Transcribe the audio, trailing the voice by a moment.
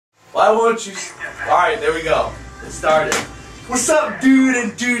Why won't you? Alright, there we go. It started. What's up, dude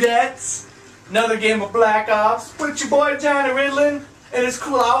and dudettes? Another game of Black Ops with your boy Johnny Riddlin and his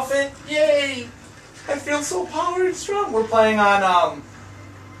cool outfit. Yay! I feel so powered and strong. We're playing on,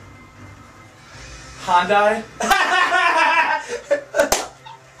 Hyundai.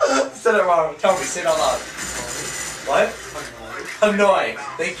 Said it wrong. Tell me, say it out loud. What? Hanoi.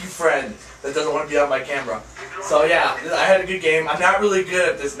 Thank you, friend. That doesn't want to be on my camera. So yeah, I had a good game. I'm not really good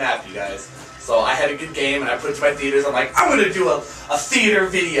at this map, you guys. So I had a good game, and I put it to my theaters. I'm like, I'm gonna do a theater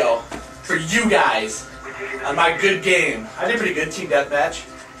video for you guys on my good game. I did pretty good team deathmatch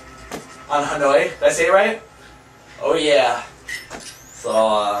on Hanoi. Did I say it right? Oh yeah.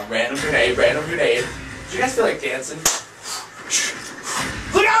 So random grenade. Did you guys feel like dancing?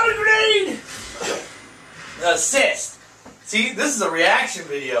 Look out, a grenade! Assist. See, this is a reaction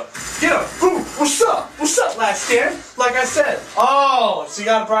video. Get him. Boom. What's up? What's up, Last Stand? Like I said. Oh, so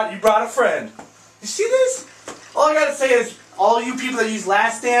you brought a friend. You see this? All I gotta say is, all you people that use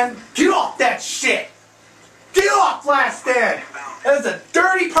Last Stand, get off that shit. Get off Last Stand. That is a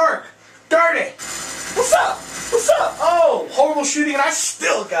dirty perk. Dirty. What's up? What's up? Oh, horrible shooting, and I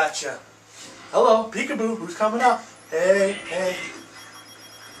still got you. Hello, peekaboo. Who's coming up? Hey, hey.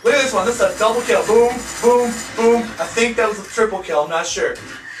 Look at this one. This is a double kill. Boom, boom, boom. I think that was a triple kill. I'm not sure.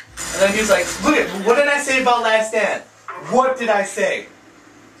 And then he's like, look at, what did I say about Last Stand? What did I say?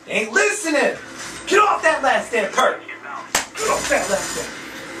 You ain't listening. Get off that Last Stand perk. Get off that Last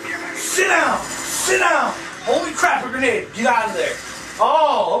Stand. Sit down. Sit down. Holy crap, a grenade. Get out of there.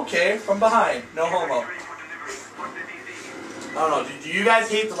 Oh, okay. From behind. No homo. I don't know, do you guys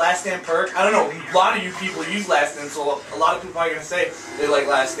hate the Last Stand perk? I don't know, a lot of you people use Last Stand, so a lot of people are going to say they like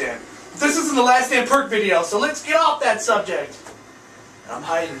Last Stand. This isn't the Last Stand perk video, so let's get off that subject. I'm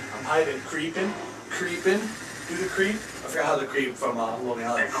hiding, creeping, do the creep. I forgot how to creep from Lonely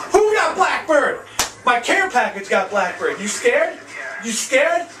Island. Who got Blackbird? My care package got Blackbird. You scared? You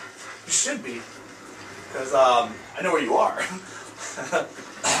scared? You should be, because I know where you are.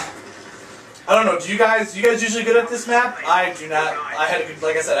 I don't know. Do you guys usually good at this map? I do not. I had a good,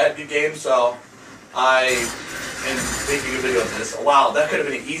 like I said, I had a good game, so I am making a video of this. Wow, that could have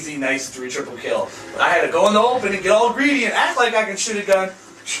been an easy, nice triple kill. But I had to go in the open and get all greedy and act like I can shoot a gun.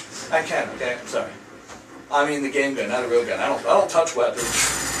 I can. Okay, I'm sorry. I mean the game gun, not a real gun. I don't touch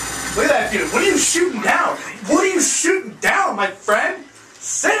weapons. Look at that dude. What are you shooting down? What are you shooting down, my friend?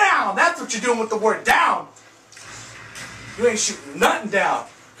 Sit down. That's what you're doing with the word down. You ain't shooting nothing down.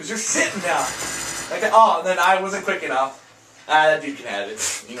 Because you're sitting down. Like, oh, and then I wasn't quick enough. That dude can have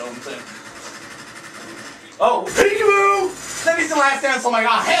it. You know what I'm saying? Oh, peekaboo! Then he's the Last Stand, so I'm like,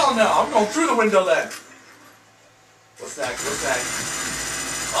 oh, hell no. I'm going through the window then. What's next? What's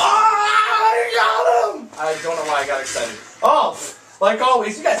next? Oh, I got him! I don't know why I got excited. Oh, like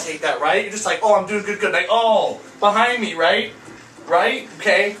always, you guys hate that, right? You're just like, oh, I'm doing good. Like, oh, behind me, right? Right?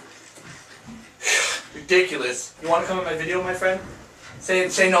 Okay. Ridiculous. You want to come in my video, my friend?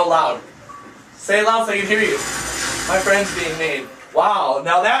 Say no loud. Say it loud so I can hear you. My friend's being made. Wow,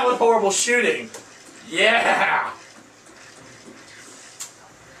 now that was horrible shooting. Yeah!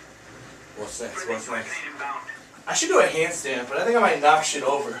 What's next? What's next? I should do a handstand, but I think I might knock shit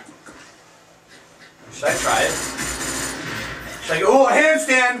over. Should I try it? Should I go, oh, a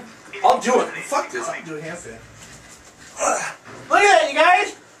handstand? I'll do it. Fuck this, I can do a handstand. Look at that, you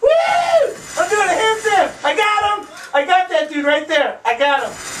guys! Woo! I'm doing a handstand! I got him! I got that dude right there. I got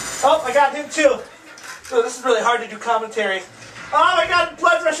him. Oh, I got him too. Oh, this is really hard to do commentary. Oh my god,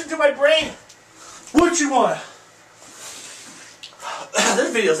 blood's rushing to my brain. What you want?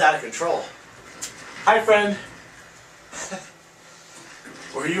 This video's out of control. Hi, friend.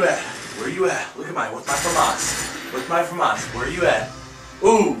 Where you at? Where you at? Look at with my FAMAS. With my FAMAS. Where you at?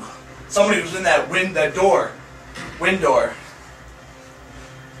 Ooh, somebody was in that wind door. Way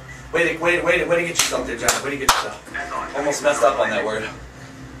to get yourself there, John. Way to get yourself. Almost messed up on that word.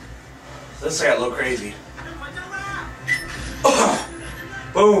 This got a little crazy.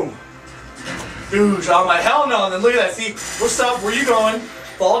 Boom. Dude, I'm like, hell no. And then look at that. See, what's up? Where you going?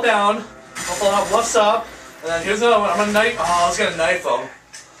 Fall down. I'll fall down. What's up? And then here's another one. I'm gonna knife. Oh, I was gonna knife them.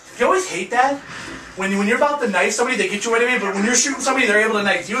 You always hate that? When you're about to knife somebody, they get you away, but when you're shooting somebody, they're able to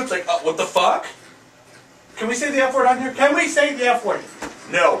knife you. It's like, what the fuck? Can we say the F word on here? Can we say the F word?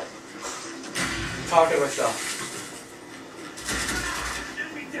 No. Talking to myself.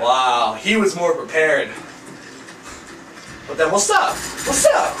 Wow, he was more prepared. But then, what's up? What's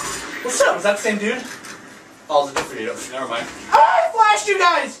up? What's up? Is that the same dude? Oh, it's a different dude. Never mind. Ah, I flashed you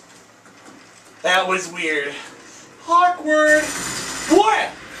guys! That was weird. Awkward. What?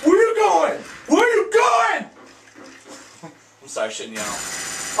 Where you going? Where you going? I'm sorry, I shouldn't yell.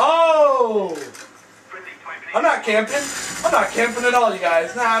 Oh! Whoa! I'm not camping. I'm not camping at all, you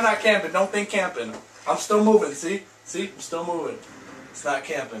guys. Nah, I'm not camping. Don't think camping. I'm still moving, see? See? I'm still moving. It's not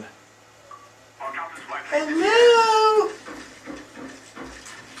camping. Hello!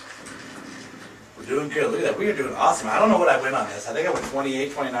 We're doing good. Look at that. We are doing awesome. I don't know what I went on this. I think I went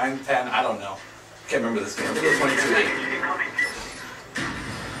 28, 29, 10. I don't know. Can't remember this game. I think it was 22-8.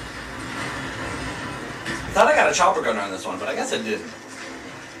 I thought I got a chopper gunner on this one, but I guess I didn't.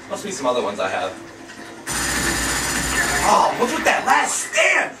 Must be some other ones I have. Oh, what's with that last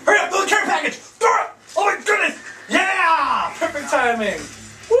stand? Hurry up, build a care package! Throw it! Oh my goodness! Yeah! Perfect timing!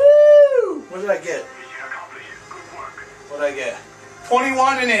 Woo! What did I get? What did I get?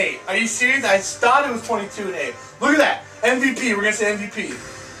 21 and 8. Are you serious? I thought it was 22 and 8. Look at that. MVP. We're going to say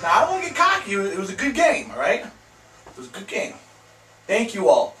MVP. Now, I don't want to get cocky. It was a good game, alright? It was a good game. Thank you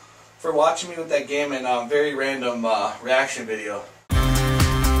all for watching me with that game and very random reaction video.